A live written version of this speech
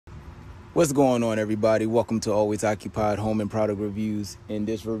What's going on, everybody? Welcome to Always Occupied Home and Product Reviews. In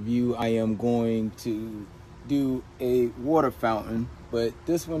this review, I am going to do a water fountain, but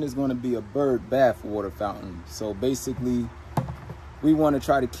this one is going to be a bird bath water fountain. So basically, we want to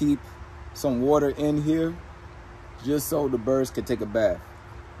try to keep some water in here just so the birds can take a bath.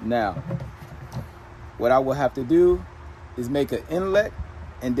 Now, what I will have to do is make an inlet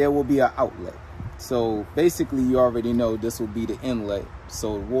and there will be an outlet. So basically, you already know this will be the inlet.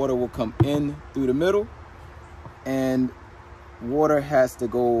 So water will come in through the middle and water has to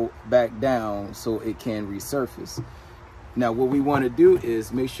go back down so it can resurface. Now, what we want to do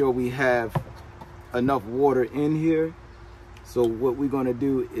is make sure we have enough water in here. So what we're going to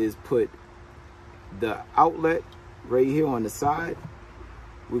do is put the outlet right here on the side.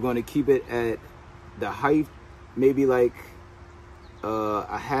 We're going to keep it at the height, maybe like a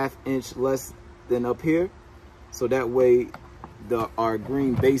 ½ inch less than up here, so that way our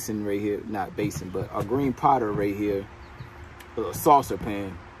green basin right here, not basin, but our green potter right here, saucer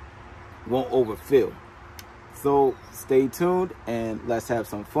pan, won't overfill. So stay tuned and let's have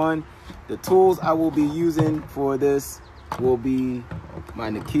some fun. The tools I will be using for this will be my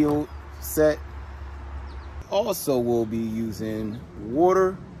Nikil set. Also will be using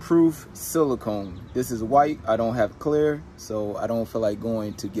waterproof silicone. This is white. I don't have clear, so I don't feel like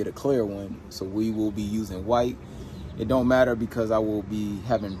going to get a clear one. So we will be using white. It don't matter because I will be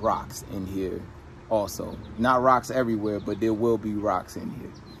having rocks in here also. Not rocks everywhere, but there will be rocks in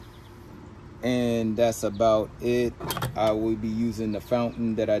here. And that's about it. I will be using the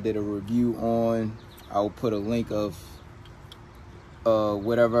fountain that I did a review on. I'll put a link of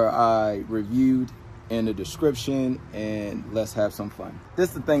whatever I reviewed in the description, and let's have some fun.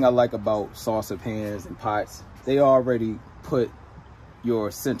 This is the thing I like about saucer pans and pots. They already put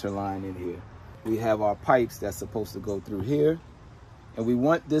your center line in here. We have our pipes that's supposed to go through here, and we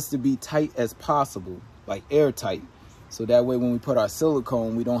want this to be tight as possible, like airtight. So that way when we put our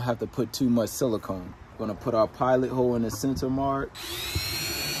silicone, we don't have to put too much silicone. We're gonna put our pilot hole in the center mark.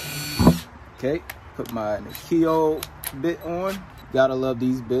 Okay, put my Nikil bit on. Gotta love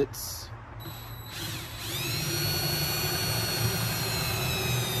these bits.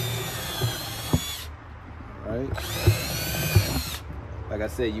 Right. Like I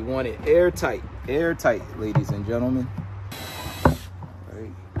said, you want it airtight, ladies and gentlemen.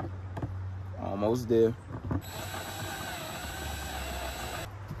 Right. Almost there.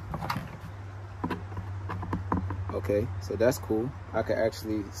 Okay, so that's cool. I can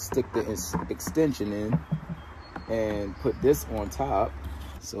actually stick the extension in and put this on top.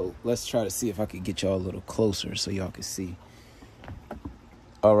 So let's try to see if I could get y'all a little closer so y'all can see.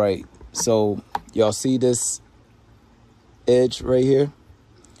 All right, so y'all see this edge right here?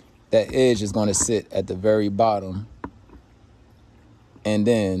 That edge is going to sit at the very bottom, and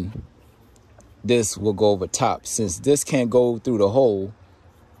then this will go over top. Since this can't go through the hole,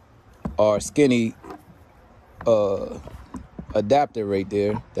 our skinny adapter right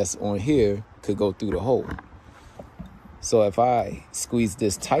there that's on here could go through the hole. So if I squeeze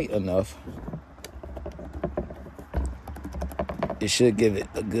this tight enough, it should give it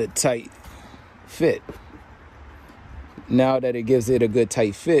a good tight fit. Now that it gives it a good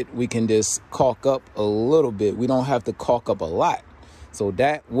tight fit, we can just caulk up a little bit. We don't have to caulk up a lot. So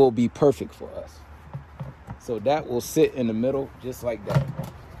that will be perfect for us. So that will sit in the middle just like that.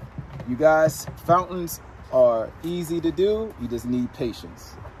 You guys, fountains are easy to do. You just need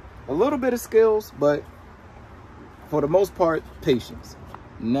patience. A little bit of skills, but for the most part, patience.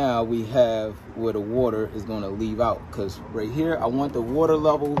 Now we have where the water is going to leave out, because right here, I want the water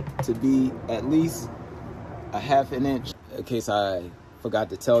level to be at least a ½ inch. In case I forgot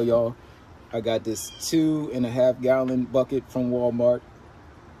to tell y'all, I got this 2.5 gallon bucket from Walmart.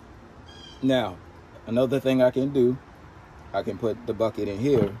 Now, another thing I can do, I can put the bucket in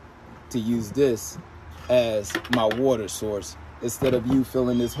here to use this as my water source. Instead of you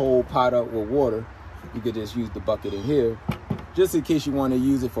filling this whole pot up with water, you could just use the bucket in here. Just in case you want to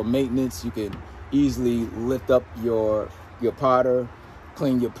use it for maintenance, you can easily lift up your potter,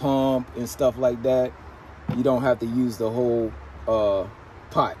 clean your pump and stuff like that. You don't have to use the whole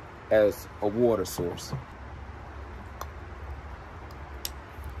pot as a water source.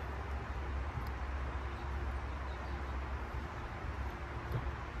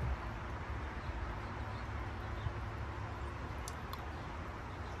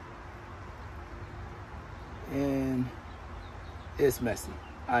 And it's messy,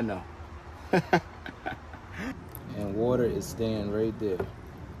 I know. And water is staying right there.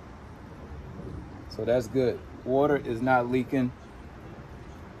 So that's good. Water is not leaking.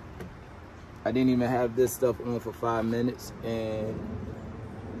 I didn't even have this stuff on for 5 minutes, and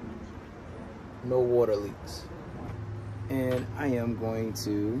no water leaks. And I am going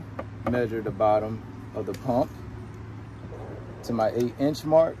to measure the bottom of the pump to my 8-inch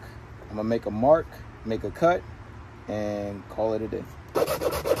mark. I'm gonna make a mark, make a cut, and call it a day.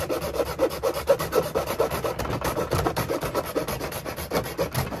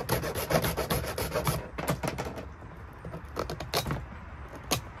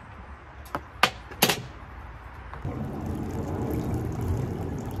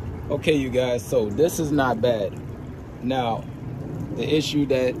 Okay, you guys, so this is not bad. Now, the issue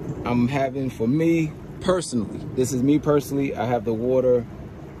that I'm having for me personally, this is me personally, I have the water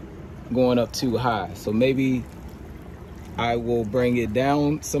going up too high. So maybe I will bring it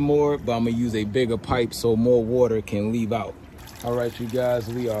down some more, but I'm gonna use a bigger pipe so more water can leave out. All right, you guys,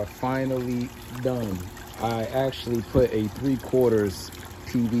 we are finally done. I actually put a 3/4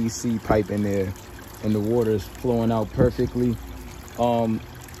 PVC pipe in there and the water is flowing out perfectly.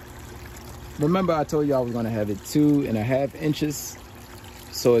 Remember I told you I was gonna have it 2.5 inches,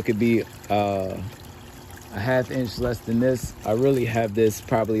 so it could be a 1/2 inch less than this. I really have this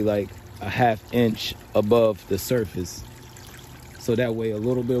probably like a 1/2 inch above the surface, so that way a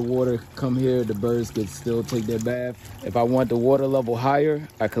little bit of water come here, the birds could still take their bath. If I want the water level higher,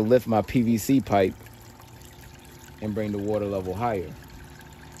 I could lift my PVC pipe and bring the water level higher.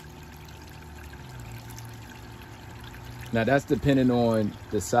 Now that's depending on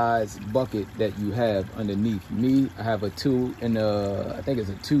the size bucket that you have underneath. Me, I have I think it's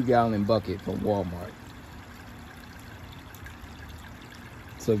a 2-gallon bucket from Walmart.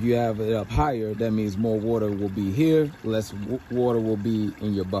 So if you have it up higher, that means more water will be here, less water will be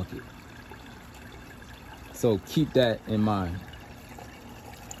in your bucket. So keep that in mind.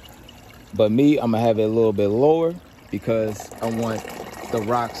 But me, I'm gonna have it a little bit lower because I want the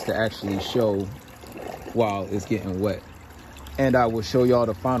rocks to actually show while it's getting wet. And I will show y'all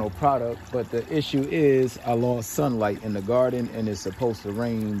the final product, but the issue is I lost sunlight in the garden and it's supposed to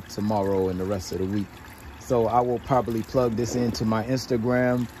rain tomorrow and the rest of the week. So I will probably plug this into my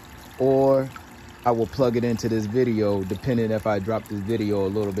Instagram, or I will plug it into this video, depending if I drop this video a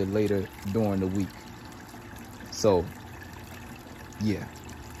little bit later during the week. So yeah,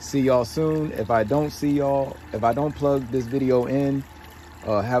 see y'all soon. If I don't plug this video in,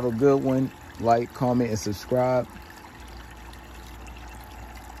 have a good one. Like, comment, and subscribe.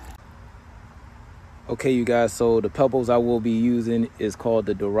 Okay, you guys, so the pebbles I will be using is called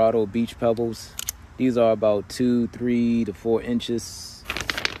the Dorado Beach Pebbles. These are about 2, 3 to 4 inches.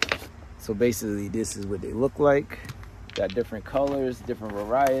 So basically this is what they look like. Got different colors, different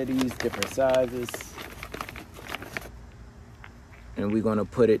varieties, different sizes. And we're gonna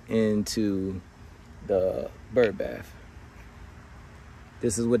put it into the bird bath.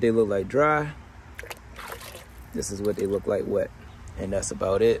 This is what they look like dry. This is what they look like wet. And that's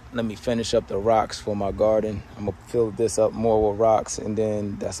about it. Let me finish up the rocks for my garden. I'm gonna fill this up more with rocks, and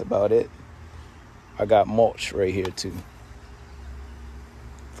then that's about it. I got mulch right here too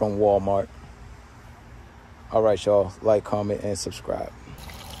from Walmart. All right, y'all, like, comment, and subscribe.